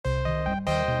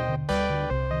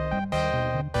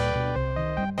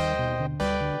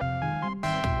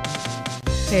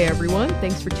Hey everyone,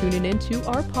 thanks for tuning in to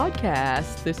our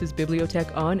podcast. This is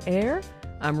BiblioTech On Air.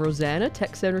 I'm Rosanna,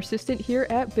 Tech Center Assistant here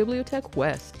at BiblioTech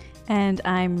West. And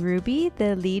I'm Ruby,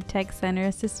 the lead Tech Center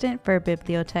Assistant for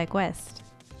BiblioTech West.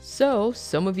 So,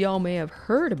 some of y'all may have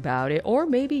heard about it, or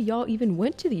maybe y'all even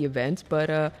went to the event,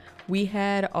 but we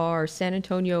had our San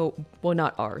Antonio, well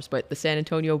not ours, but the San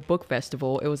Antonio Book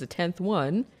Festival. It was the 10th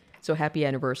one, so happy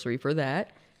anniversary for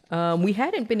that. We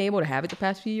hadn't been able to have it the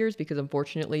past few years because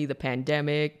unfortunately the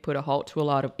pandemic put a halt to a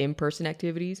lot of in-person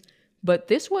activities. But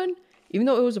this one, even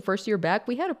though it was the first year back,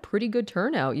 we had a pretty good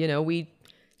turnout. You know, we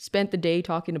spent the day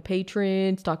talking to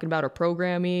patrons, talking about our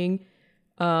programming.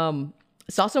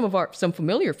 Saw some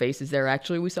familiar faces there,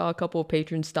 actually. We saw a couple of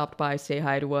patrons stopped by, say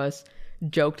hi to us,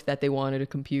 joked that they wanted a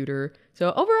computer. So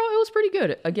overall, it was pretty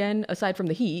good. Again, aside from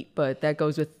the heat, but that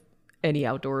goes with any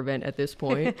outdoor event at this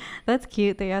point. That's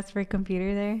cute. They asked for a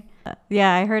computer there.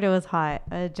 Yeah, I heard it was hot.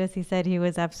 Jesse said he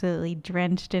was absolutely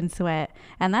drenched in sweat.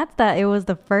 And that's that. It was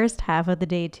the first half of the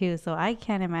day too. So I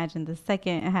can't imagine the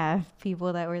second half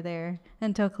people that were there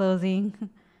until closing.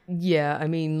 Yeah, I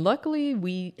mean, luckily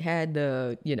we had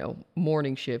the,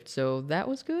 morning shift. So that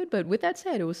was good. But with that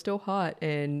said, it was still hot.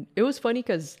 And it was funny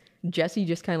because Jesse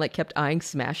just kind of like kept eyeing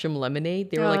Smash 'em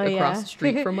Lemonade. They were across the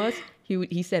street from us.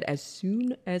 He said, as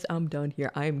soon as I'm done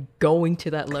here, I'm going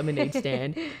to that lemonade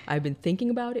stand. I've been thinking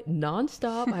about it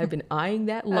nonstop. I've been eyeing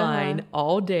that line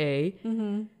all day.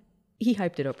 Mm-hmm. He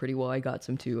hyped it up pretty well. I got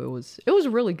some too. It was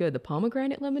really good. The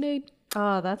pomegranate lemonade.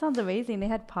 Oh, that sounds amazing. They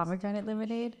had pomegranate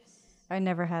lemonade. I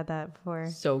never had that before.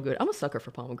 So good. I'm a sucker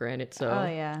for pomegranate. So. Oh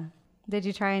yeah. Did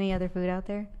you try any other food out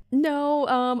there?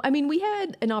 No. I mean, we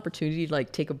had an opportunity to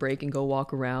like take a break and go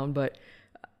walk around, but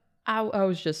I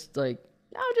was just like,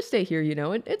 I'll just stay here,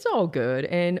 it's all good.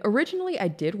 And originally I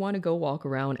did want to go walk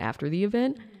around after the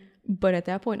event, but at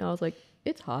that point I was like,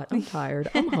 it's hot, I'm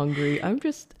tired, I'm hungry, I'm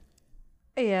going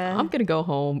to go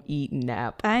home, eat, and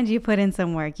nap. And you put in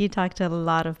some work. You talked to a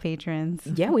lot of patrons.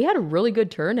 Yeah, we had a really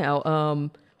good turnout.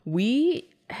 We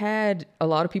had a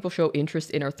lot of people show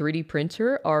interest in our 3D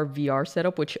printer, our VR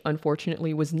setup, which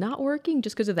unfortunately was not working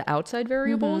just because of the outside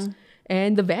variables. Mm-hmm.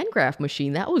 And the Van Graff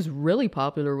machine, that was really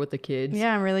popular with the kids.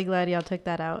 Yeah, I'm really glad y'all took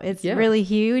that out. It's really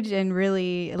huge and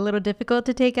really a little difficult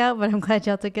to take out, but I'm glad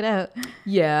y'all took it out.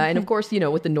 Yeah, and of course,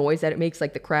 with the noise that it makes,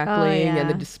 like the crackling and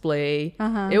the display,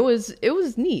 it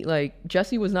was neat. Like,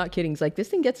 Jesse was not kidding. He's like, this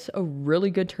thing gets a really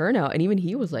good turnout. And even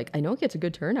he was like, I know it gets a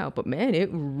good turnout, but man, it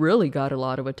really got a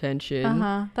lot of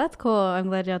attention. That's cool. I'm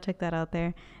glad y'all took that out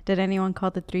there. Did anyone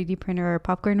call the 3D printer a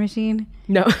popcorn machine?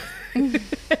 No.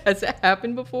 Has that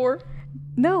happened before?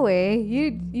 No way.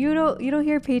 You don't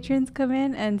hear patrons come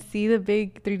in and see the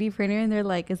big 3D printer and they're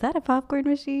like, is that a popcorn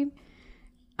machine?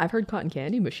 I've heard cotton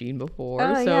candy machine before.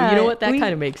 So you know what? That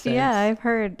kind of makes sense. Yeah, I've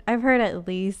heard at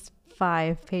least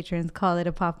 5 patrons call it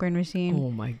a popcorn machine.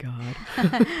 Oh my God.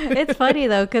 It's funny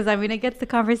though, because I mean, it gets the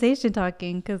conversation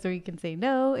talking, because we can say,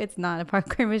 no, it's not a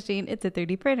popcorn machine, it's a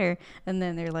 3D printer. And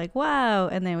then they're like, wow.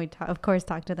 And then we of course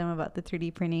talk to them about the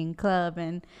 3D printing club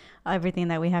and everything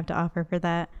that we have to offer for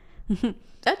that.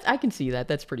 I can see that.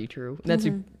 That's pretty true. That's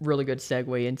a really good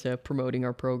segue into promoting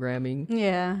our programming.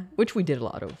 Yeah. Which we did a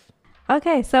lot of.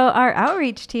 Okay, so our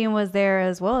outreach team was there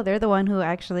as well. They're the one who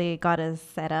actually got us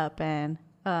set up and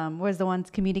was the ones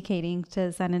communicating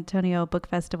to San Antonio Book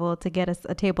Festival to get us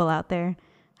a table out there.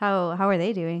 How are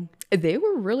they doing? They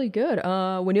were really good.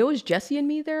 When it was Jesse and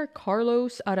me there,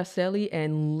 Carlos, Araceli,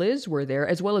 and Liz were there,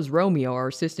 as well as Romeo, our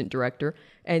assistant director.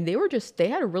 And they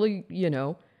had a really,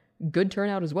 good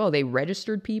turnout as well. They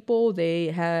registered people. They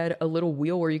had a little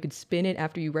wheel where you could spin it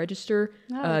after you register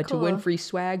to win free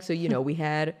swag. So, we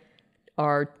had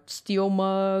our steel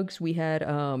mugs. We had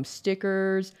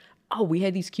stickers. Oh, we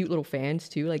had these cute little fans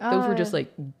too. Like those were just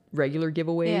like regular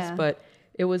giveaways, but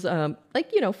it was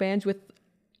fans with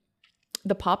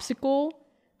the popsicle.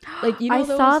 Like I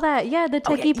saw that. Yeah, the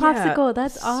techie popsicle. Yeah.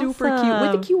 That's awesome. Super cute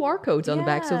with the QR codes on the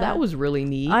back. So that was really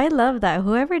neat. I love that.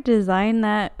 Whoever designed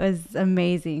that was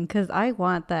amazing because I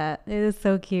want that. It is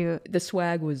so cute. The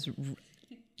swag was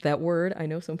that word. I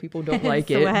know some people don't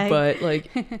like it, but like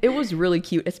it was really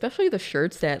cute, especially the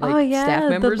shirts that staff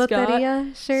members the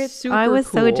got. Shirts. Super I was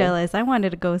cool. So jealous. I wanted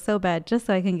to go so bad just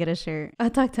so I can get a shirt. I'll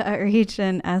talk to Outreach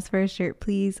and ask for a shirt,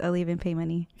 please. I'll even pay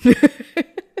money.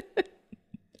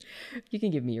 You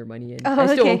can give me your money and I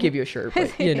still won't give you a shirt,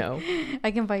 but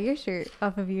I can buy your shirt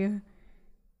off of you.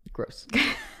 Gross.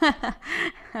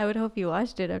 I would hope you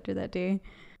washed it after that day.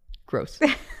 Gross.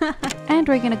 And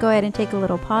we're going to go ahead and take a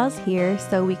little pause here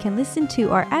so we can listen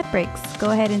to our ad breaks.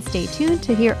 Go ahead and stay tuned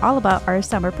to hear all about our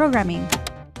summer programming.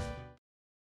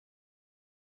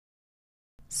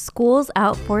 School's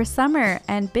out for summer,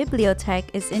 and BiblioTech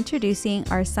is introducing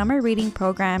our summer reading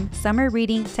program, Summer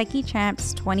Reading Techie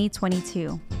Champs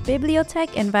 2022.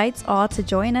 BiblioTech invites all to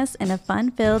join us in a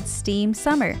fun-filled STEAM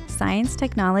summer, science,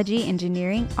 technology,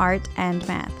 engineering, art, and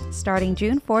math, starting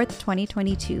June 4th,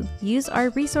 2022. Use our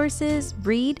resources,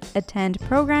 read, attend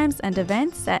programs and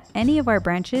events at any of our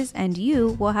branches, and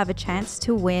you will have a chance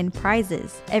to win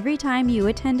prizes. Every time you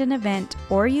attend an event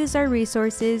or use our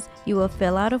resources, you will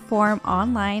fill out a form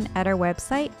online at our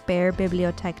website,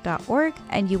 bearbibliotech.org,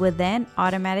 and you will then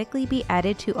automatically be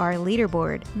added to our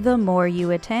leaderboard. The more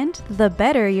you attend, the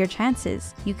better your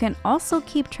chances. You can also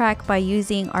keep track by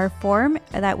using our form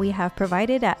that we have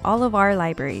provided at all of our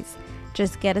libraries.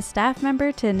 Just get a staff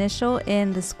member to initial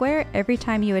in the square every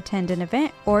time you attend an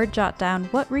event or jot down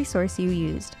what resource you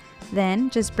used.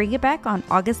 Then just bring it back on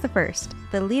August the 1st.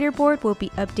 The leaderboard will be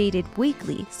updated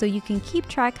weekly so you can keep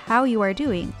track how you are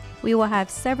doing. We will have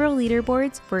several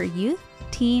leaderboards for youth,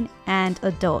 teen, and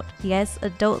adult. Yes,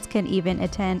 adults can even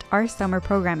attend our summer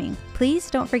programming.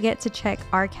 Please don't forget to check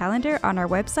our calendar on our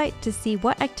website to see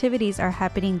what activities are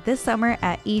happening this summer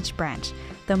at each branch.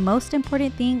 The most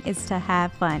important thing is to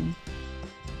have fun.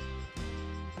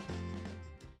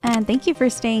 And thank you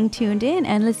for staying tuned in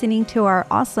and listening to our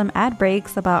awesome ad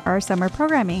breaks about our summer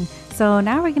programming. So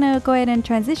now we're going to go ahead and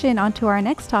transition onto our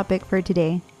next topic for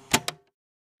today.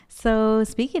 So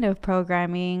speaking of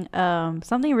programming,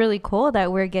 something really cool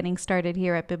that we're getting started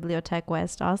here at BiblioTech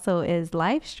West also is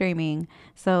live streaming.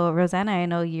 So Rosanna, I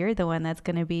know you're the one that's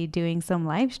going to be doing some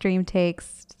live stream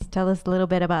takes. Tell us a little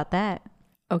bit about that.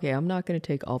 Okay, I'm not going to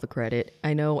take all the credit.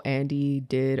 I know Andy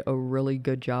did a really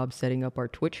good job setting up our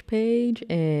Twitch page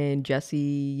and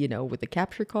Jesse, with the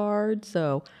capture card.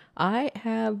 So I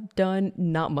have done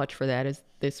not much for that at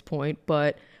this point,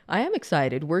 but I am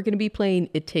excited. We're going to be playing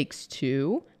It Takes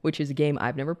Two, which is a game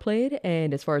I've never played.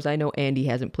 And as far as I know, Andy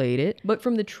hasn't played it. But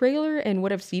from the trailer and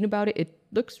what I've seen about it, it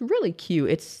looks really cute.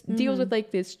 It deals with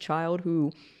like this child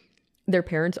who... their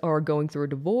parents are going through a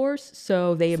divorce,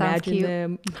 so they imagine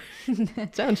them.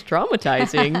 Sounds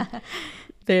traumatizing.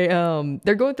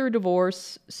 They're going through a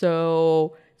divorce,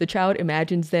 so the child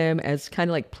imagines them as kind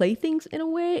of like playthings in a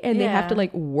way, and they have to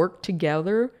like work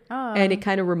together. And it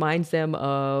kind of reminds them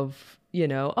of,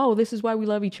 oh, this is why we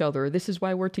love each other. This is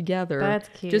why we're together. That's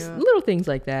cute. Just little things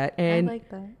like that. And I like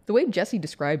that. The way Jesse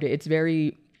described it, it's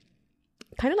very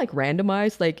kind of like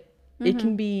randomized. Like it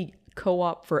can be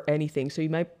co-op for anything. So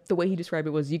the way he described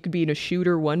it was you could be in a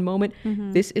shooter one moment.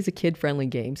 This is a kid-friendly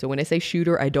game. So when I say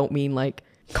shooter, I don't mean like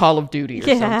Call of Duty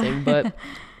or something, but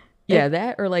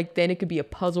that, or like then it could be a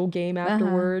puzzle game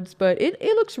afterwards. But it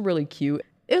looks really cute.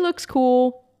 It looks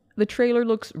cool. The trailer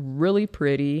looks really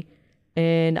pretty,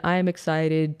 and I'm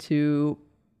excited to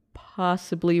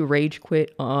possibly rage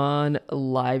quit on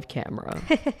live camera.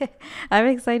 I'm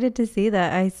excited to see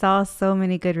that. I saw so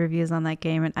many good reviews on that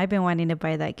game, and I've been wanting to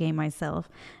buy that game myself.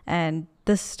 And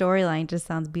the storyline just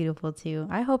sounds beautiful too.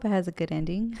 I hope it has a good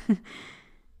ending.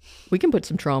 We can put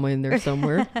some trauma in there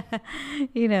somewhere.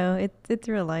 It's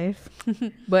real life.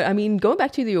 But I mean, going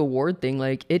back to the award thing,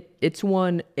 like it's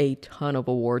won a ton of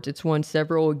awards. It's won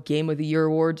several Game of the Year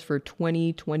awards for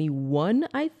 2021,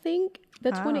 I think.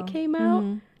 That's when it came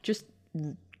out. Just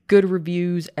good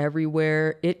reviews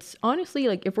everywhere. It's honestly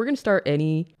like if we're gonna start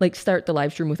the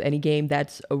live stream with any game,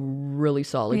 that's a really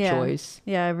solid choice.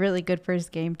 Yeah, a really good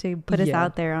first game to put us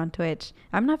out there on Twitch.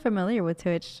 I'm not familiar with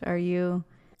Twitch. Are you?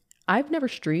 I've never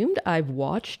streamed. I've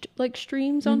watched like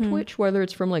streams on Twitch, whether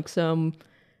it's from like some,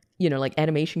 like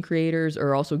animation creators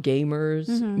or also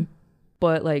gamers.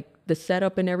 But like the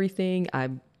setup and everything,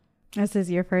 This is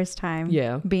your first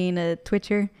time being a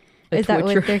Twitcher? Is that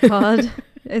what they're called?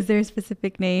 Is there a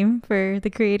specific name for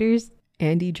the creators?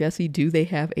 Andy, Jesse, do they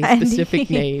have a specific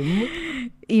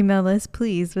name? Email us,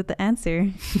 please, with the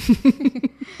answer.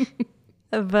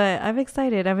 But I'm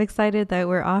excited. I'm excited that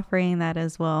we're offering that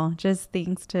as well. Just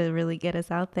things to really get us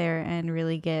out there and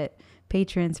really get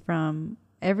patrons from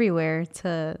everywhere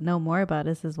to know more about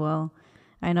us as well.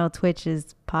 I know Twitch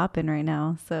is popping right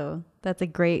now, so that's a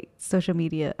great social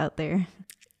media out there.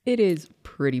 It is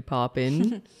pretty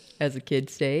poppin', as the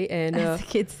kids say. And as the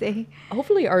kids say.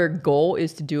 Hopefully our goal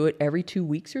is to do it every 2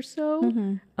 weeks or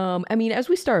so. I mean, as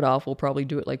we start off, we'll probably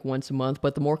do it like once a month,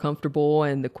 but the more comfortable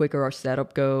and the quicker our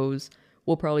setup goes,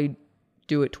 we'll probably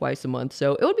do it twice a month.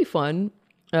 So it would be fun.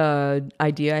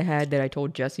 Idea I had that I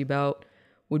told Jesse about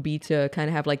would be to kind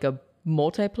of have like a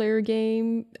multiplayer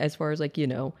game as far as like,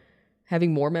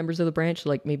 having more members of the branch,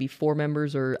 like maybe 4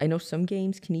 members, or I know some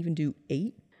games can even do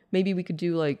 8. Maybe we could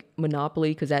do like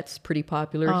Monopoly because that's pretty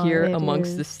popular Oh, here it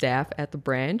amongst is. the staff at the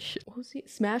branch. What was it?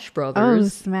 Smash Oh,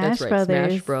 Brothers. Smash That's right,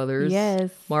 Brothers. Smash Brothers.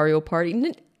 Yes. Mario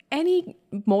Party. Any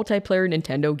multiplayer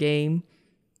Nintendo game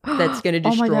that's going to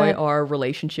Oh my destroy God. our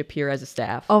relationship here as a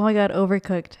staff. Oh my God,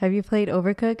 Overcooked. Have you played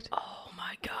Overcooked? Oh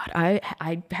my God.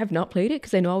 I have not played it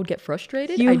because I know I would get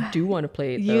frustrated. You- I do want to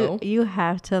play it though. You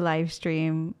have to live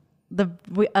stream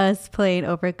us playing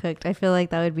Overcooked. I feel like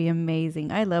that would be amazing.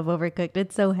 I love Overcooked.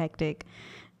 It's so hectic.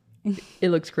 It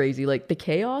looks crazy. Like the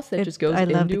chaos that just goes I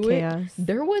love the into it. chaos.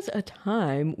 There was a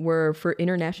time where for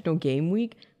International Game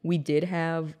Week, we did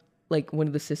have like one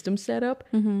of the systems set up,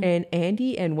 and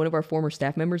Andy and one of our former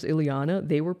staff members, Ileana,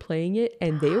 they were playing it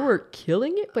and they were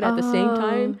killing it, but at the same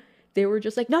time, they were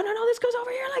just like, no, this goes over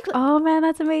here. Like, Oh man,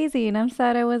 that's amazing. I'm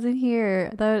sad I wasn't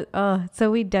here.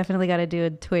 So we definitely got to do a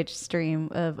Twitch stream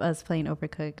of us playing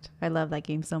Overcooked. I love that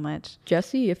game so much.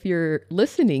 Jesse, if you're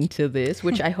listening to this,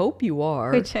 which I hope you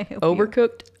are, Which I hope you are.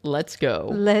 Overcooked, let's go.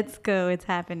 Let's go. It's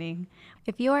happening.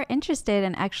 If you are interested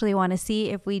and actually want to see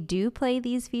if we do play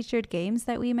these featured games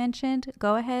that we mentioned,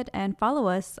 go ahead and follow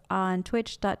us on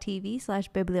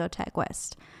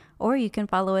twitch.tv/BiblioTechWest. Or you can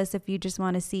follow us if you just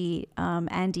want to see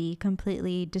Andy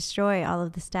completely destroy all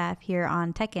of the staff here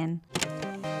on Tekken.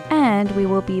 And we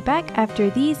will be back after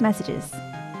these messages.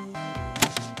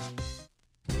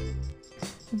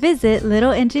 Visit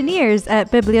Little Engineers at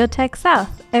BiblioTech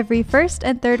South every first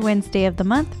and third Wednesday of the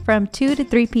month from 2 to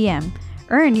 3 p.m.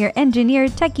 Earn your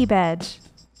Engineered Techie Badge.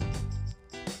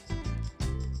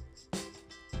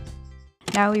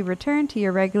 Now we return to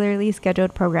your regularly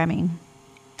scheduled programming.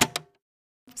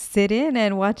 Sit in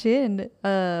and watch in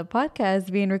a podcast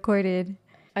being recorded.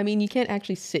 I mean, you can't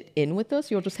actually sit in with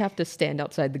us. You'll just have to stand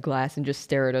outside the glass and just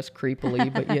stare at us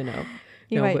creepily, but you know.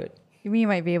 You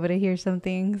might be able to hear some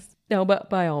things. No, but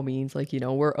by all means, like, you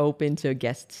know, we're open to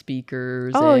guest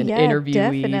speakers Oh, and yeah, interviewees.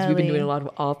 We've been definitely. doing a lot of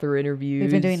author interviews.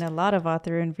 We've been doing a lot of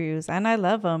author interviews, and I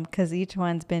love them because each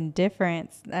one's been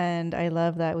different, and I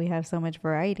love that we have so much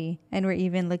variety. And we're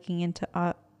even looking into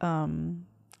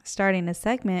starting a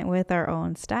segment with our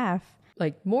own staff.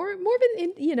 Like more of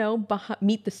an, you know,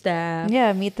 meet the staff.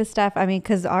 Yeah, meet the staff. I mean,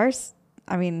 because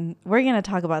we're going to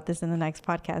talk about this in the next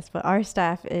podcast, but our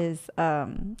staff is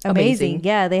amazing.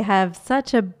 Yeah, they have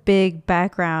such a big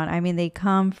background. I mean, they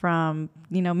come from,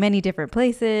 you know, many different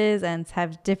places and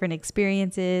have different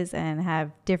experiences and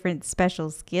have different special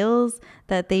skills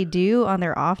that they do on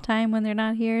their off time when they're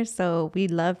not here. So we'd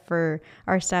love for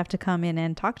our staff to come in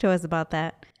and talk to us about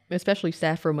that. Especially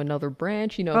staff from another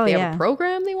branch, you know, if they have a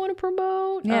program they want to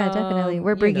promote. Yeah, definitely.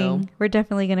 We're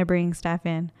definitely going to bring staff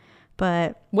in.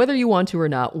 But whether you want to or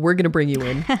not, we're going to bring you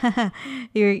in.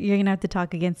 you're going to have to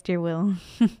talk against your will.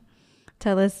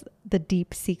 Tell us the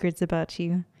deep secrets about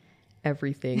you.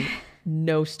 Everything.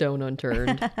 No stone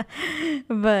unturned.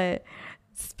 But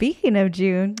speaking of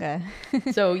June.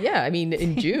 So, yeah, I mean,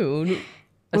 in June,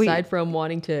 aside from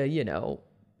wanting to, you know,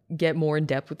 get more in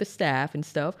depth with the staff and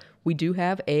stuff, we do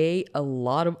have a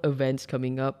lot of events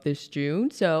coming up this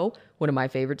June. So one of my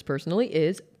favorites personally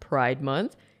is Pride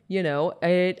Month. You know,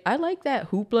 I like that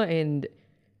Hoopla and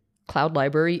Cloud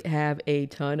Library have a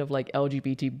ton of like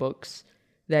LGBT books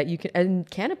that you can, and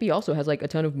Canopy also has like a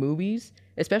ton of movies,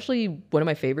 especially one of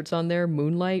my favorites on there,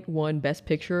 Moonlight, won Best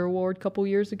Picture Award a couple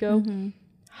years ago. Mm-hmm.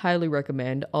 Highly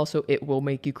recommend. Also, it will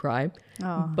make you cry.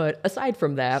 Oh. But aside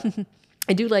from that,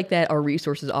 I do like that our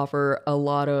resources offer a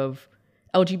lot of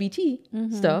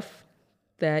LGBT stuff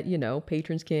that, you know,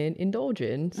 patrons can indulge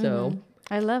in. So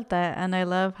I love that. And I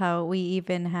love how we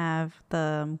even have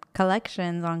the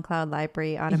collections on Cloud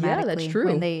Library automatically. Yeah, that's true.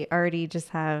 When they already just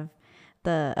have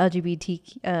the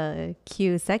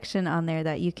LGBTQ section on there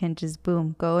that you can just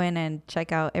boom, go in and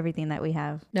check out everything that we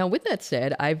have. Now, with that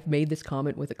said, I've made this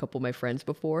comment with a couple of my friends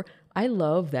before. I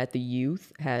love that the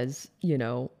youth has, you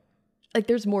know, like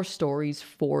there's more stories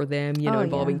for them, you know,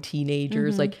 involving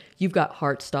teenagers. Like you've got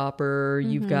Heartstopper,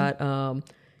 you've got,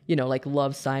 you know, like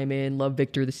Love Simon, Love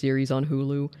Victor, the series on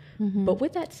Hulu. But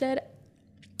with that said,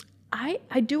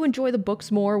 I do enjoy the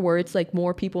books more where it's like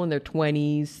more people in their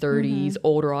 20s, 30s,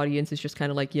 older audience is just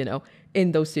kind of like, you know,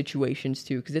 in those situations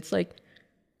too. Because it's like,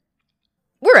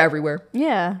 we're everywhere.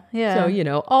 Yeah, yeah. So, you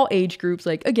know, all age groups.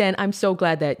 Like, again, I'm so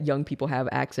glad that young people have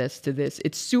access to this.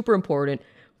 It's super important.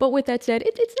 But with that said,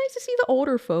 it's nice to see the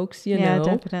older folks, you know. Yeah,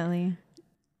 definitely.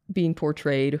 Being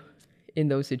portrayed in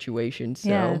those situations. So.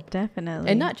 Yeah, definitely.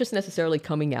 And not just necessarily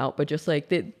coming out, but just like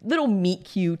the little meet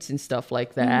cutes and stuff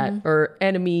like that. Or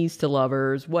enemies to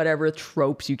lovers, whatever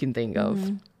tropes you can think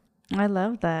of. I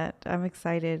love that. I'm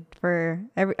excited for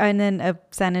and then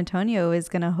San Antonio is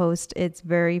going to host its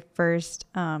very first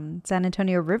San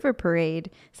Antonio River Parade.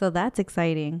 So that's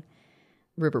exciting.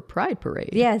 River Pride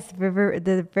Parade. Yes,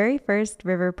 the very first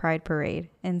River Pride Parade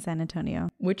in San Antonio.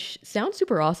 Which sounds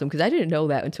super awesome because I didn't know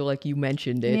that until like you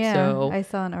mentioned it. Yeah, So I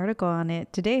saw an article on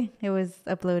it today. It was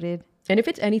uploaded. and if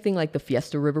it's anything like the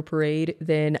Fiesta River Parade,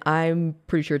 then I'm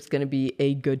pretty sure it's going to be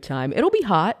a good time. It'll be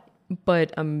hot,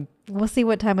 but We'll see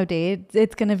what time of day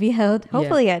it's going to be held.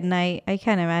 Hopefully at night. I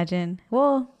can't imagine.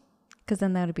 Well, because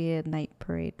then that would be a night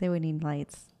parade. They would need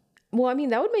lights. well, I mean,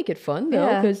 that would make it fun though,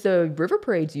 Yeah. because the river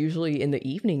parade's usually in the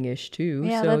evening-ish too.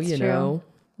 Yeah, So, that's you true. know,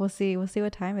 We'll see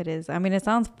what time it is. I mean, it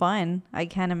sounds fun. I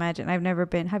can't imagine. I've never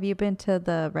been. Have you been to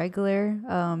the regular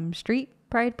street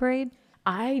pride parade?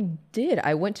 I did.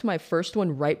 I went to my first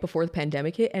one right before the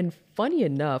pandemic hit. And funny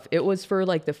enough, it was for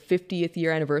like the 50th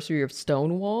year anniversary of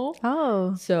Stonewall.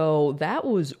 Oh, So that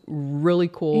was really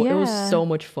cool. It was Yeah. so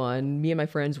much fun. Me and my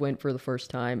friends went for the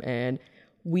first time and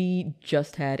we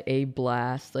just had a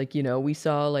blast. Like, you know, we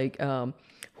saw like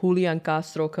Julian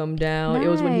Castro come down. It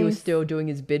was when he was Nice. still doing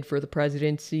his bid for the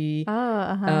presidency.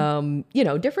 uh-huh. You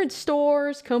know, different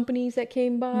stores, companies that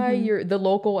came by, the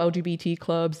local LGBT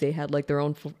clubs, they had like their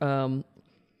own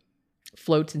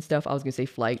floats and stuff. I was gonna say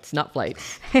flights, not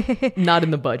flights, not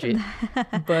in the budget,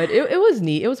 but it was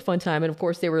neat. It was a fun time, and of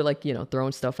course they were like, you know,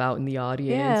 throwing stuff out in the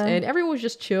audience, Yeah. and everyone was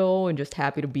just chill and just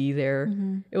happy to be there.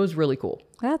 It was really cool.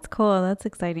 That's cool. That's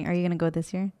exciting. Are you going to go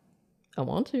this year? I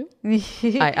want to.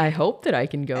 I hope that I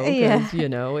can go Yeah. because you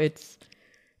know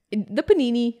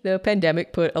the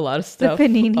pandemic put a lot of stuff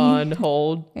panini. on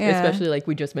hold, Yeah. especially like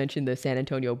we just mentioned the San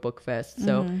Antonio Book Fest.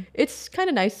 So it's kind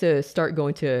of nice to start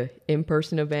going to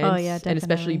in-person events, Oh, yeah, and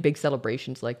especially definitely. big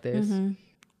celebrations like this.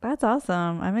 That's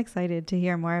awesome. I'm excited to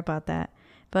hear more about that.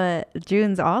 But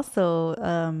June's also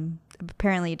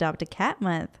apparently Adopt a Cat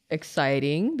Month.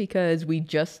 Exciting because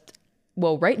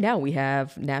right now we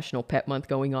have National Pet Month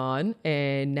going on,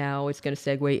 and now it's going to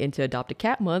segue into Adopt a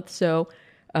Cat Month. So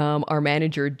our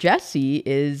manager, Jesse,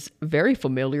 is very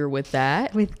familiar with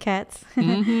that. With cats.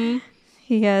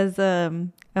 He has a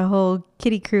whole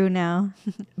kitty crew now.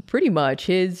 Pretty much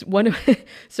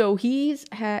so he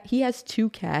has two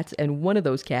cats, and one of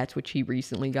those cats, which he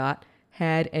recently got,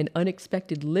 had an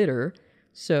unexpected litter.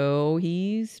 So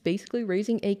he's basically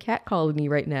raising a cat colony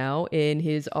right now in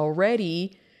his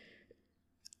already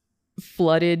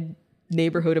flooded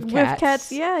neighborhood of cats. With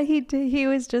cats, yeah. He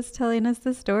was just telling us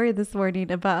the story this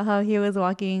morning about how he was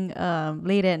walking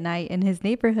late at night in his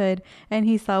neighborhood, and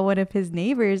he saw one of his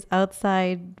neighbors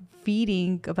outside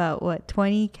feeding about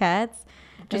 20 cats.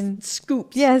 Just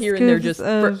scoops Yeah, here and there, scoops just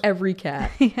for of- every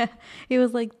cat. Yeah, he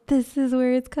was like, "This is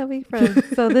where it's coming from."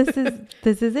 So this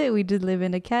is it. We did live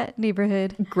in a cat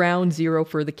neighborhood. Ground zero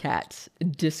for the cats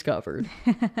discovered.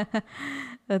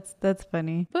 That's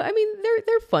funny. But I mean,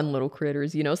 they're fun little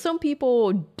critters. You know, some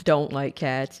people don't like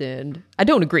cats, and I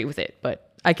don't agree with it,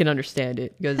 but I can understand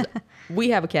it because we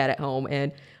have a cat at home,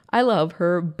 and I love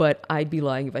her. But I'd be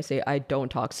lying if I say I don't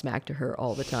talk smack to her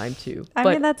all the time too. I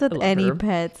But mean, that's with I love any her.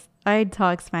 pets. I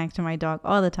talk smack to my dog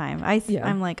all the time. Yeah.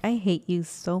 I'm like, I hate you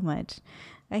so much.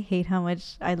 I hate how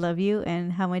much I love you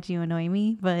and how much you annoy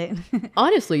me. But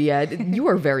Honestly, yeah, you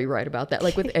are very right about that.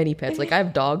 Like with any pets, like I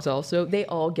have dogs also, they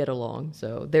all get along.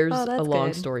 So there's Oh, that's a long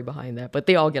good. story behind that, but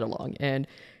they all get along, and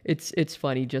it's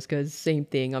funny just because same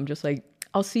thing. I'm just like,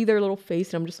 I'll see their little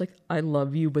face, and I'm just like, I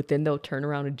love you, but then they'll turn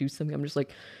around and do something. I'm just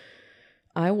like,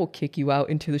 I will kick you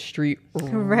out into the street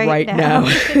right now.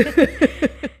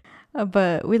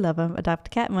 but we love them. Adopt a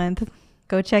Cat Month.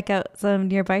 Go check out some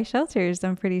nearby shelters.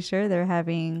 I'm pretty sure they're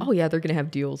having. Oh yeah, they're gonna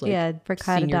have deals like For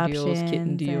cat senior deals, kitten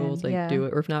adoptions deals. and- Like do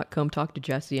it, or if not, come talk to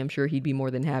Jesse. I'm sure he'd be more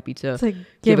than happy to To give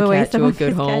give a away cat some to a of good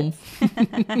his home.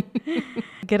 cats.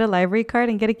 Get a library card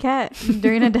and get a cat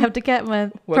during Adopt a Cat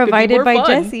Month, What could be provided more by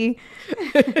fun? Jesse.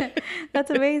 That's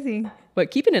amazing. But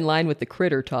keeping in line with the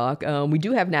critter talk, we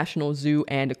do have National Zoo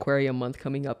and Aquarium Month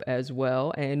coming up as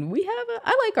well, and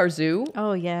I like our zoo.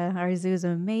 Oh yeah, our zoo's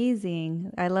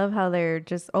amazing. I love how they're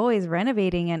just always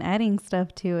renovating and adding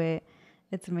stuff to it.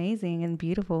 It's amazing and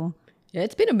beautiful. Yeah,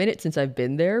 it's been a minute since I've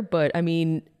been there, but I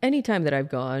mean, anytime that I've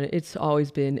gone, it's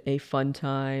always been a fun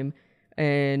time,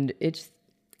 and it's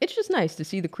just nice to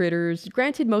see the critters.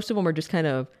 Granted, most of them are just kind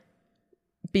of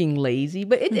being lazy,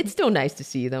 but it's still nice to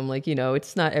see them. Like, you know,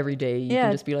 it's not every day you Yeah.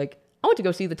 can just be like, I want to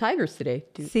go see the tigers today.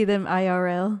 See them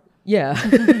IRL. Yeah.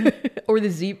 Or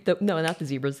no, not the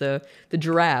zebras, the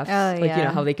giraffes. Oh, like, you know,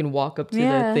 yeah. how they can walk up to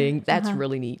Yeah, the thing. That's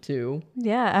really neat too.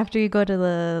 Yeah, after you go to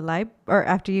the or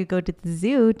after you go to the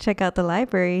zoo, check out the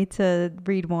library to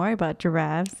read more about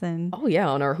giraffes and Oh yeah,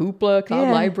 on our Hoopla Cloud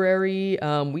Yeah. Library,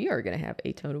 we are gonna have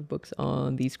a ton of books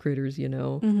on these critters.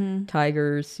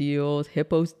 Tigers, seals,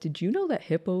 hippos. Did you know that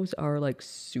hippos are like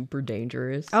super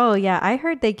dangerous? Oh yeah, I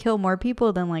heard they kill more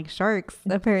people than like sharks,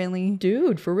 apparently.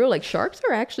 Dude, for real, like sharks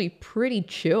are actually pretty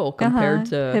chill compared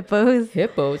to hippos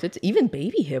hippos. It's even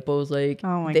baby hippos. Like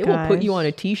Oh my they will put you gosh. on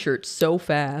a t-shirt so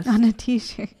fast. on a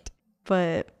t-shirt.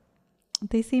 But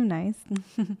they seem nice.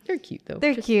 They're cute though.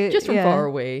 They're cute, just from yeah. far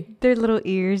away. Their little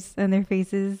ears and their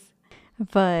faces.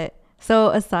 But so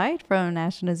aside from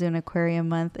National Zoo and Aquarium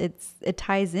Month, it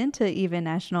ties into even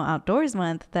National Outdoors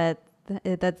Month that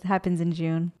happens in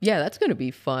June. Yeah, that's going to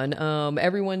be fun.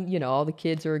 Everyone, all the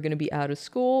kids are going to be out of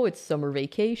school. It's summer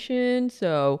vacation.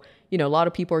 So, a lot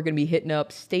of people are going to be hitting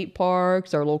up state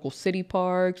parks, our local city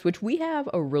parks, which we have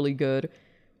a really good.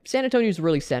 San Antonio's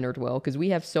really centered well because we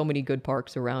have so many good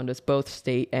parks around us, both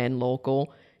state and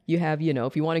local. You have,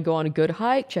 if you want to go on a good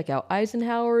hike, check out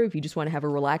Eisenhower. If you just want to have a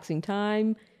relaxing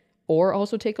time or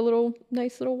also take a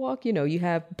nice little walk, you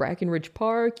have Brackenridge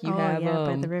Park. You have,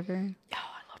 by the river. I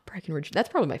love Brackenridge. That's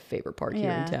probably my favorite park here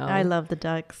in town. I love the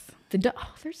ducks.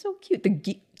 They're so cute. The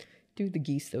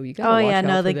geese though. You gotta watch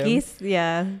out for them. Geese.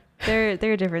 Yeah, they're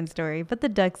a different story. But the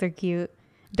ducks are cute.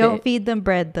 Don't feed them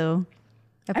bread though.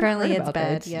 Apparently it's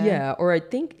bad. Yeah. Or I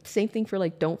think same thing for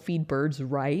like don't feed birds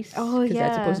rice. Oh, because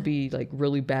that's yeah. supposed to be like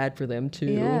really bad for them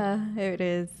too. Yeah, it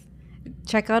is.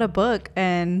 Check out a book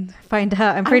and find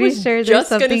out. I'm pretty sure there's just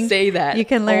something gonna say that you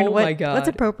can learn Oh my God. what's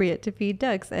appropriate to feed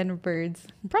ducks and birds.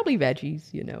 Probably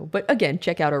veggies, But again,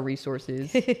 check out our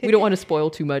resources. We don't want to spoil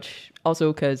too much.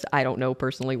 Also, because I don't know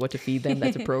personally what to feed them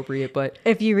that's appropriate. But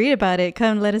if you read about it,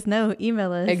 come let us know.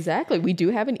 Email us. Exactly. We do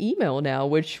have an email now,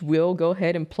 which we'll go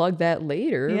ahead and plug that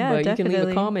later. Yeah, but definitely. You can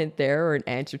leave a comment there or an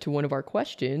answer to one of our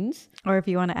questions. Or if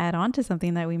you want to add on to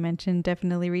something that we mentioned,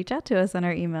 definitely reach out to us on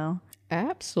our email.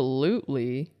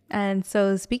 Absolutely. And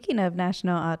so speaking of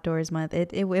National Outdoors Month,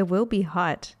 it will be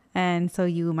hot. And so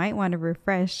you might want to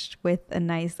refresh with a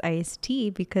nice iced tea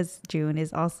because June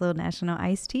is also National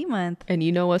Iced Tea Month. And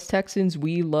us Texans,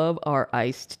 we love our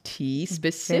iced tea.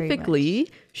 Specifically,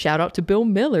 shout out to Bill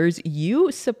Millers.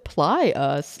 You supply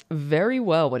us very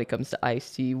well when it comes to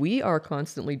iced tea. We are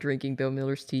constantly drinking Bill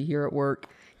Miller's tea here at work.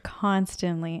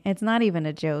 Constantly. It's not even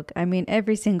a joke. I mean,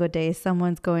 every single day,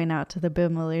 someone's going out to the Bill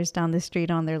Millers down the street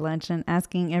on their lunch and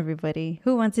asking everybody,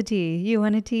 who wants a tea? You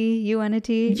want a tea? You want a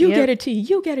tea? You get a tea.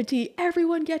 You get a tea.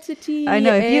 Everyone gets a tea. I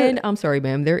know. I'm sorry,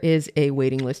 ma'am. There is a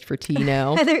waiting list for tea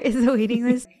now. There is a waiting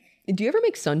list. Do you ever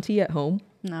make sun tea at home?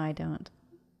 No, I don't.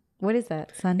 What is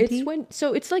that? Sun tea?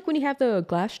 It's like when you have the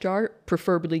glass jar,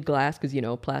 preferably glass,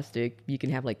 because plastic, you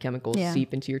can have like chemicals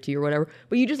seep into your tea or whatever.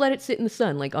 But you just let it sit in the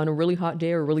sun, like on a really hot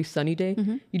day or a really sunny day.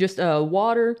 Mm-hmm. You just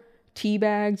water, tea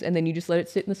bags, and then you just let it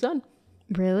sit in the sun.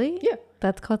 Really? Yeah.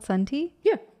 That's called sun tea?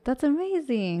 Yeah. That's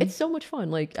amazing. It's so much fun.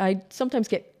 Like I sometimes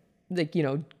get like,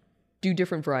 do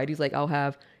different varieties. Like I'll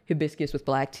have hibiscus with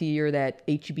black tea or that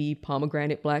HB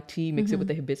pomegranate black tea, mix it with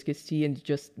the hibiscus tea and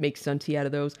just make sun tea out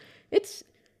of those. It's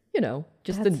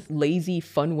just the lazy,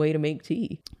 fun way to make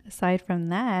tea. Aside from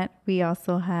that, we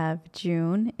also have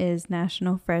June is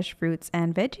National Fresh Fruits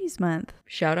and Veggies Month.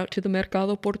 Shout out to the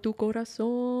Mercado por tu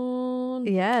Corazón.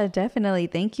 Yeah, definitely.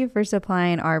 Thank you for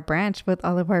supplying our branch with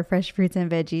all of our fresh fruits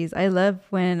and veggies. I love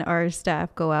when our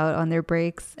staff go out on their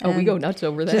breaks. Oh, we go nuts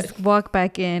over that. Just walk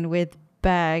back in with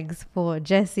bags full.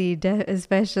 Jesse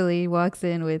especially walks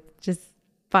in with just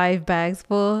 5 bags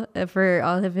full for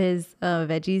all of his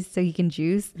veggies so he can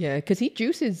juice. Yeah, because he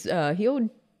juices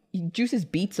he juices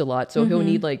beets a lot, so he'll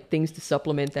need like things to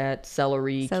supplement that,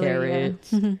 celery carrots,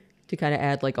 to kind of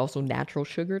add like also natural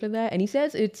sugar to that. And he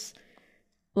says it's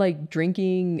like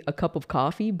drinking a cup of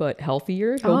coffee but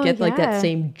healthier. He'll get like that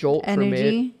same jolt from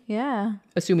it. Yeah.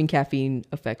 Assuming caffeine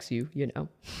affects you,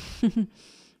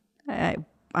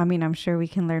 I mean, I'm sure we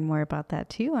can learn more about that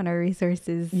too on our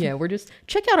resources. Yeah,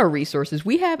 check out our resources.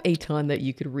 We have a ton that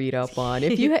you could read up on.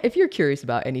 If you're curious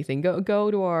about anything,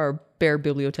 go to our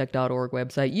BiblioTech.org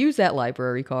website. Use that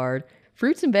library card.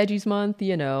 Fruits and Veggies Month,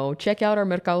 check out our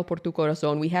Mercado por tu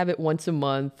Corazón. We have it once a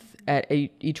month at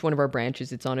each one of our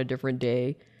branches. It's on a different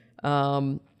day.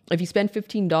 If you spend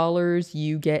 $15,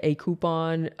 you get a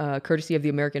coupon courtesy of the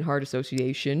American Heart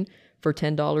Association for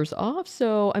 $10 off.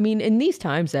 So, I mean, in these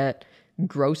times that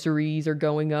groceries are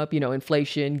going up,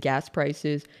 inflation, gas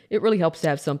prices, it really helps to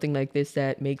have something like this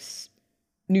that makes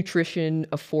nutrition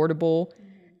affordable.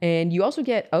 And you also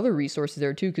get other resources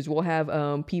there too, because we'll have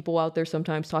people out there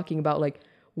sometimes talking about like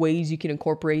ways you can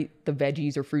incorporate the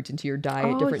veggies or fruits into your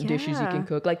diet, Oh, different dishes you can yeah.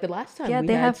 cook. Like the last time Yeah, we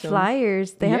they had have some.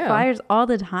 flyers. They have Yeah. flyers all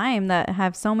the time that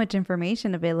have so much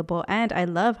information available. And I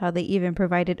love how they even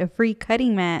provided a free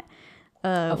cutting mat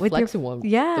A with your flexible one. The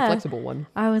yeah. flexible one.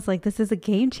 I was like, this is a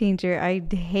game changer. I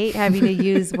hate having to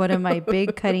use one of my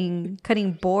big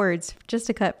cutting boards just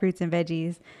to cut fruits and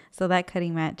veggies. So that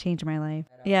cutting mat changed my life.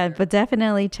 Yeah, but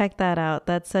definitely check that out.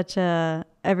 That's such a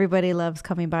everybody loves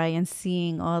coming by and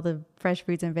seeing all the fresh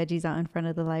fruits and veggies out in front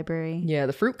of the library. Yeah,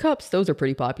 the fruit cups, those are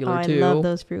pretty Oh, popular I too. love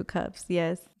those fruit cups.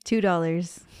 Yes.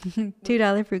 $2.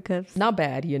 $2 fruit cups. Not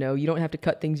bad, you know. You don't have to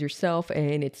cut things yourself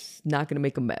and it's not going to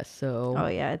make a mess. So Oh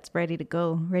yeah, it's ready to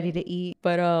go, ready to eat.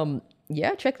 But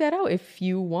yeah, check that out. If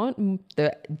you want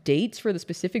the dates for the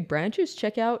specific branches,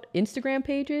 check out Instagram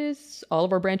pages. All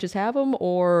of our branches have them,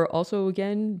 or also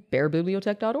again,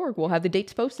 bearbibliotech.org. We'll have the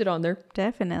dates posted on there.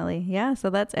 Definitely. Yeah, so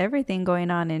that's everything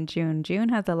going on in June. June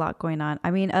has a lot going on.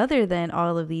 I mean, other than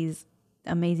all of these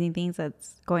amazing things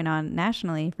that's going on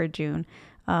nationally for June,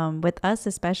 with us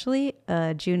especially,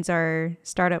 June's our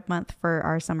startup month for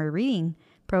our summer reading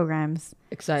programs.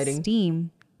 Exciting.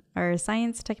 STEAM, our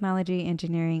science, technology,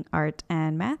 engineering, art,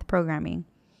 and math programming.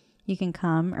 You can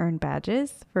come earn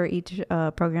badges for each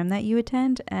program that you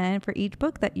attend and for each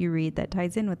book that you read that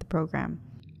ties in with the program.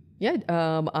 Yeah,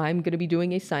 I'm going to be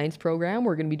doing a science program.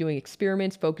 We're going to be doing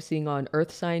experiments focusing on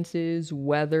earth sciences,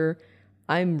 weather.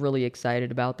 I'm really excited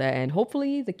about that. And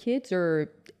hopefully the kids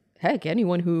or heck,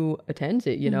 anyone who attends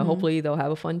it, you know, hopefully they'll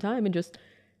have a fun time and just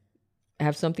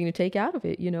have something to take out of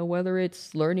it, you know, whether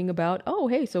it's learning about, oh,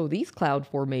 hey, so these cloud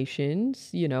formations,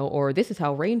 you know, or this is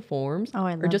how rain forms. Oh,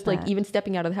 I or love just like that. even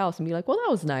stepping out of the house and be like, well,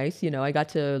 that was nice. You know, I got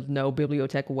to know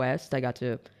BiblioTech West. I got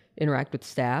to interact with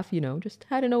staff, you know, just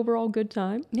had an overall good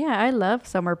time. Yeah, I love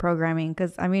summer programming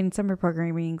because I mean, summer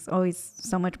programming is always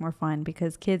so much more fun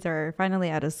because kids are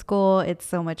finally out of school. It's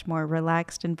so much more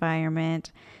relaxed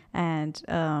environment, and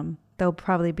they'll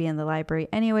probably be in the library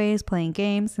anyways, playing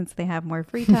games since they have more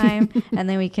free time, and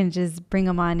then we can just bring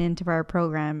them on into our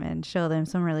program and show them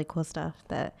some really cool stuff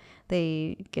that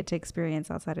they get to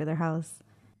experience outside of their house.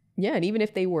 Yeah, and even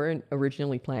if they weren't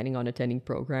originally planning on attending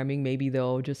programming, maybe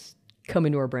they'll just come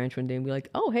into our branch one day and be like,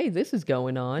 oh, hey, this is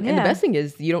going on. And the Yeah. best thing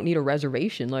is you don't need a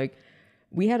reservation. Like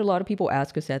we had a lot of people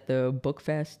ask us at the book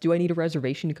fest, do I need a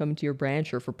reservation to come into your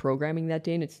branch or for programming that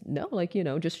day? And it's no, like, you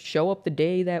know, just show up the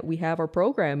day that we have our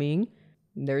programming.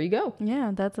 There you go.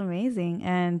 Yeah, that's amazing.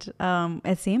 And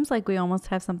it seems like we almost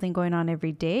have something going on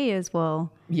every day as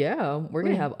well. Yeah, we're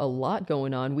going to have a lot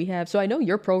going on. We have, so I know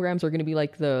your programs are going to be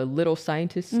like the Little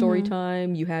Scientist Story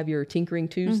Time. You have your Tinkering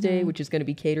Tuesday, which is going to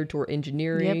be catered toward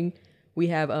engineering. We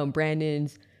have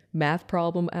Brandon's Math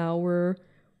Problem Hour,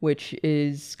 which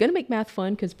is going to make math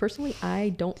fun because personally,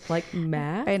 I don't like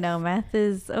math. I know math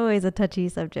is always a touchy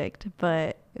subject,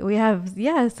 but we have,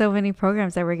 so many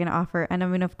programs that we're going to offer. And I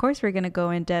mean, of course, we're going to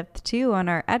go in depth too on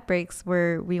our ad breaks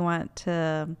where we want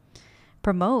to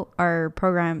promote our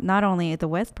program, not only at the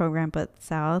West program, but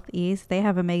South, East. They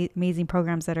have amazing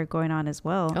programs that are going on as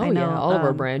well. Oh, I know, yeah, all of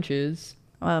our branches.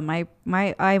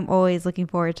 I'm always looking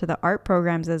forward to the art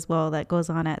programs as well that goes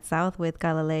on at South with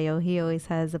Galileo. He always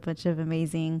has a bunch of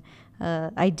amazing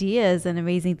ideas and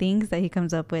amazing things that he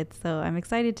comes up with. So I'm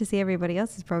excited to see everybody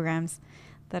else's programs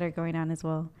that are going on as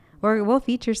well. Or we'll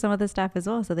feature some of the staff as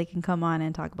well so they can come on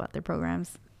and talk about their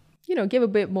programs. You know, give a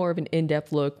bit more of an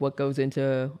in-depth look, what goes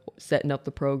into setting up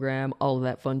the program, all of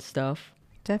that fun stuff.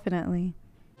 Definitely.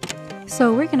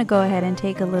 So we're going to go ahead and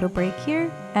take a little break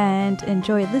here and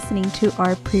enjoy listening to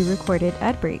our pre-recorded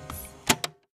ad breaks.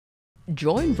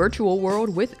 Join Virtual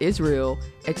World with Israel.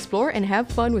 Explore and have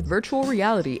fun with virtual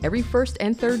reality every first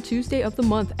and third Tuesday of the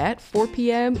month at 4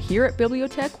 p.m. here at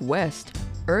BiblioTech West.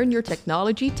 Earn your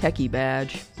Technology Techie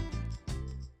Badge.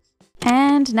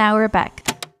 And now we're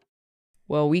back.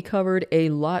 Well, we covered a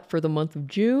lot for the month of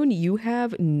June. You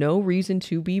have no reason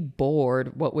to be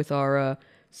bored, what with our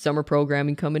summer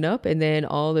programming coming up and then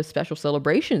all the special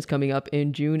celebrations coming up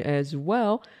in June as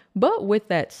well. But with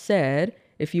that said,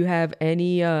 if you have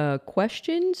any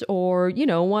questions or, you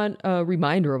know, want a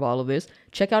reminder of all of this,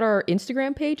 check out our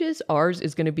Instagram pages. Ours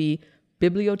is going to be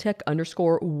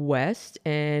BiblioTech_West.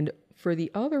 And for the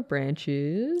other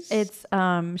branches, It's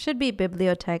should be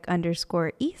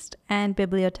BiblioTech_East and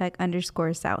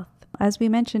BiblioTech_South. As we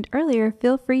mentioned earlier,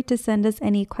 feel free to send us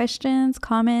any questions,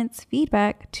 comments,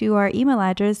 feedback to our email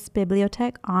address,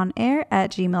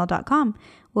 bibliotechonair@gmail.com.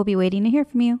 We'll be waiting to hear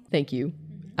from you. thank you.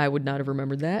 I would not have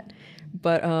remembered that.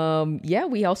 But yeah,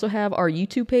 we also have our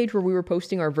YouTube page where we were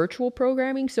posting our virtual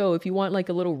programming. So if you want like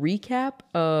a little recap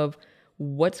of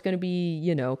what's going to be,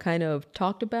 you know, kind of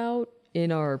talked about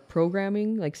in our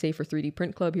programming, like say for 3D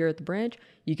Print Club here at the branch,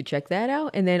 you could check that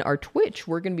out. And then our Twitch,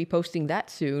 we're going to be posting that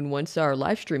soon once our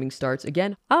live streaming starts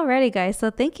again. Alrighty, guys. So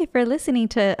thank you for listening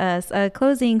to us. A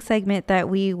closing segment that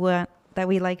we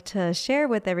like to share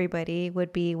with everybody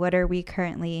would be, what are we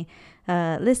currently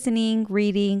listening,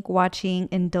 reading, watching,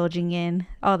 indulging in,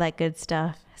 all that good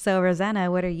stuff. So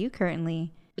Rosanna, what are you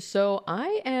currently? So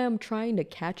I am trying to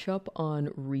catch up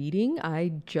on reading.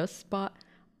 I've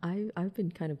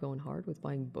been kind of going hard with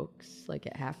buying books like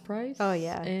at half price. Oh,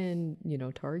 yeah. And,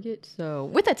 Target. So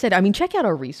with that said, I mean, check out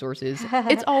our resources.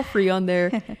 It's all free on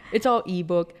there. It's all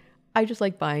ebook. I just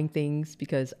like buying things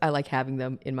because I like having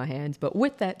them in my hands. But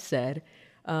with that said,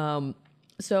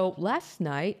 so last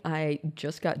night I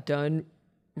just got done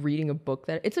reading a book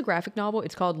it's a graphic novel.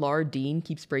 It's called Laura Dean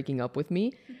Keeps Breaking Up With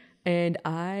Me. And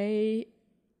I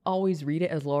always read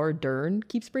it as Laura Dern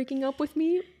Keeps Breaking Up With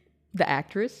Me, the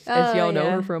actress, as y'all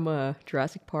know her from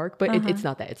Jurassic Park. But it's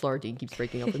not that. It's Laura Dean Keeps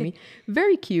Breaking Up With Me.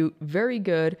 Very cute, very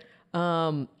good.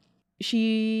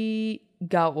 She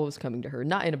got what was coming to her,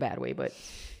 not in a bad way, but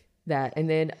that. And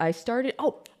then I started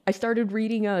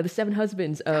reading The Seven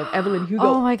Husbands of Evelyn Hugo.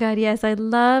 Oh my God, yes, I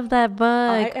love that book.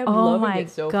 I am loving it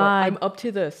so far. I'm up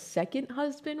to the second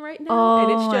husband right now.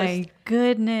 And it's my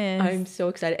goodness. I'm so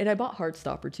excited. And I bought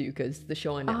Heartstopper too because the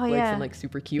show on Netflix and like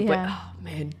super cute. Yeah. But oh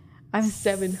man,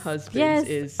 Seven Husbands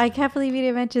is... I can't believe you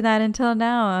didn't mention that until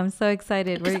now. I'm so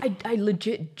excited. I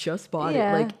legit just bought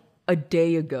it like a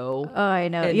day ago. Oh, I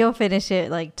know. You'll finish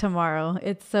it like tomorrow.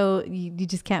 It's so... You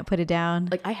just can't put it down.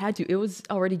 Like I had to. It was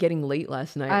already getting late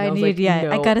last night.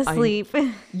 I gotta sleep.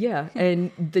 Yeah.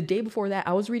 And the day before that,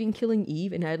 I was reading Killing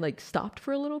Eve and I had like stopped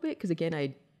for a little bit because again,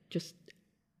 I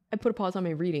put a pause on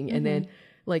my reading. And then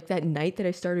like that night that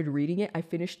I started reading it, I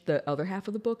finished the other half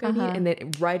of the book I need. And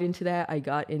then right into that, I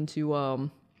got into...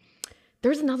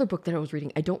 there's another book that I was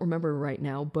reading. I don't remember right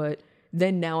now, but...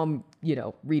 Then now I'm,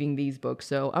 reading these books.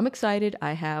 So I'm excited.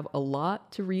 I have a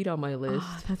lot to read on my list.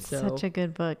 Oh, that's such a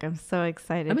good book. I'm so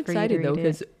excited. I'm excited though,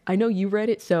 because I know you read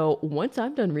it. So once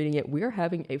I'm done reading it, we are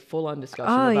having a full on discussion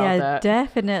about that. Oh yeah,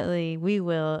 definitely. We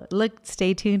will.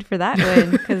 Stay tuned for that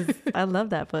one because I love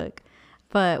that book.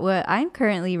 But what I'm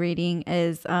currently reading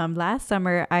is last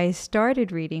summer I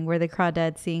started reading Where the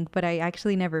Crawdads Sing, but I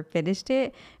actually never finished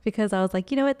it because I was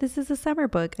like, you know what, this is a summer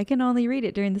book. I can only read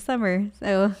it during the summer.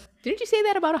 So didn't you say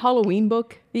that about a Halloween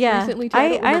book? Yeah, recently? I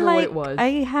don't remember what it was. I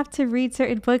have to read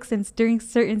certain books during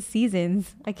certain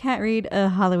seasons. I can't read a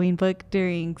Halloween book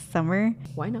during summer.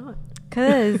 Why not?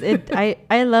 Because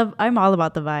I'm all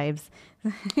about the vibes.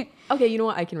 Okay, you know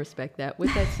what? I can respect that.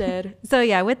 With that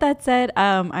said,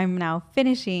 I'm now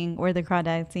finishing Where the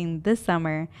Crawdads Sing this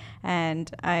summer,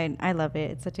 and I love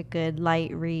it. It's such a good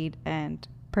light read and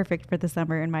perfect for the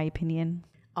summer, in my opinion.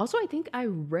 Also, I think I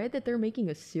read that they're making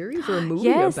a series or a movie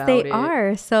about it. Yes, they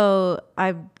are. So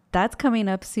that's coming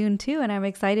up soon too, and I'm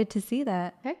excited to see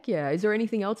that. Heck yeah! Is there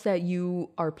anything else that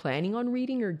you are planning on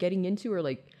reading or getting into, or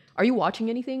like, are you watching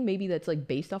anything maybe that's like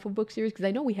based off a book series? Because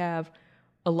I know we have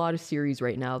a lot of series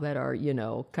right now that are,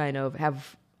 kind of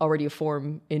have already a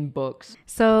form in books.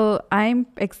 So I'm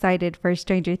excited for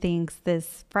Stranger Things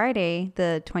this Friday,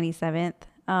 the 27th,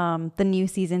 the new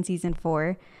season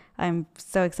 4. I'm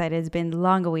so excited. It's been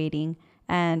long awaiting.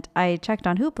 And I checked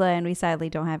on Hoopla and we sadly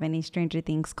don't have any Stranger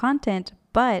Things content,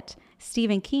 but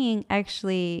Stephen King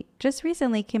actually just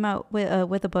recently came out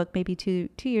with a book maybe two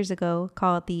years ago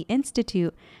called The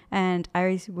Institute. And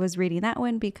I was reading that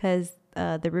one because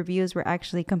the reviews were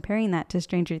actually comparing that to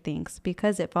Stranger Things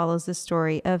because it follows the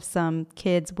story of some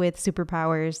kids with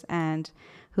superpowers and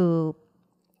who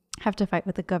have to fight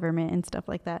with the government and stuff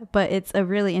like that. But it's a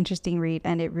really interesting read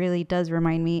and it really does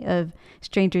remind me of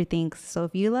Stranger Things. So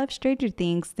if you love Stranger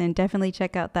Things, then definitely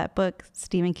check out that book,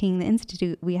 Stephen King, The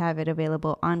Institute. We have it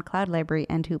available on Cloud Library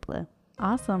and Hoopla.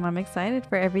 Awesome. I'm excited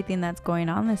for everything that's going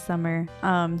on this summer.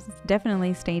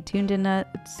 Definitely stay tuned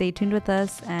with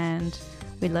us, and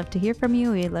we'd love to hear from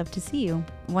you. We'd love to see you.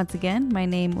 Once again, my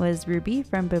name was Ruby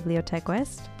from BiblioTech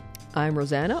West. I'm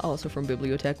Rosanna, also from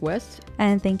BiblioTech West.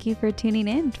 And thank you for tuning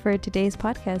in for today's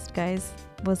podcast, guys.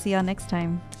 We'll see y'all next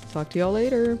time. Talk to y'all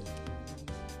later.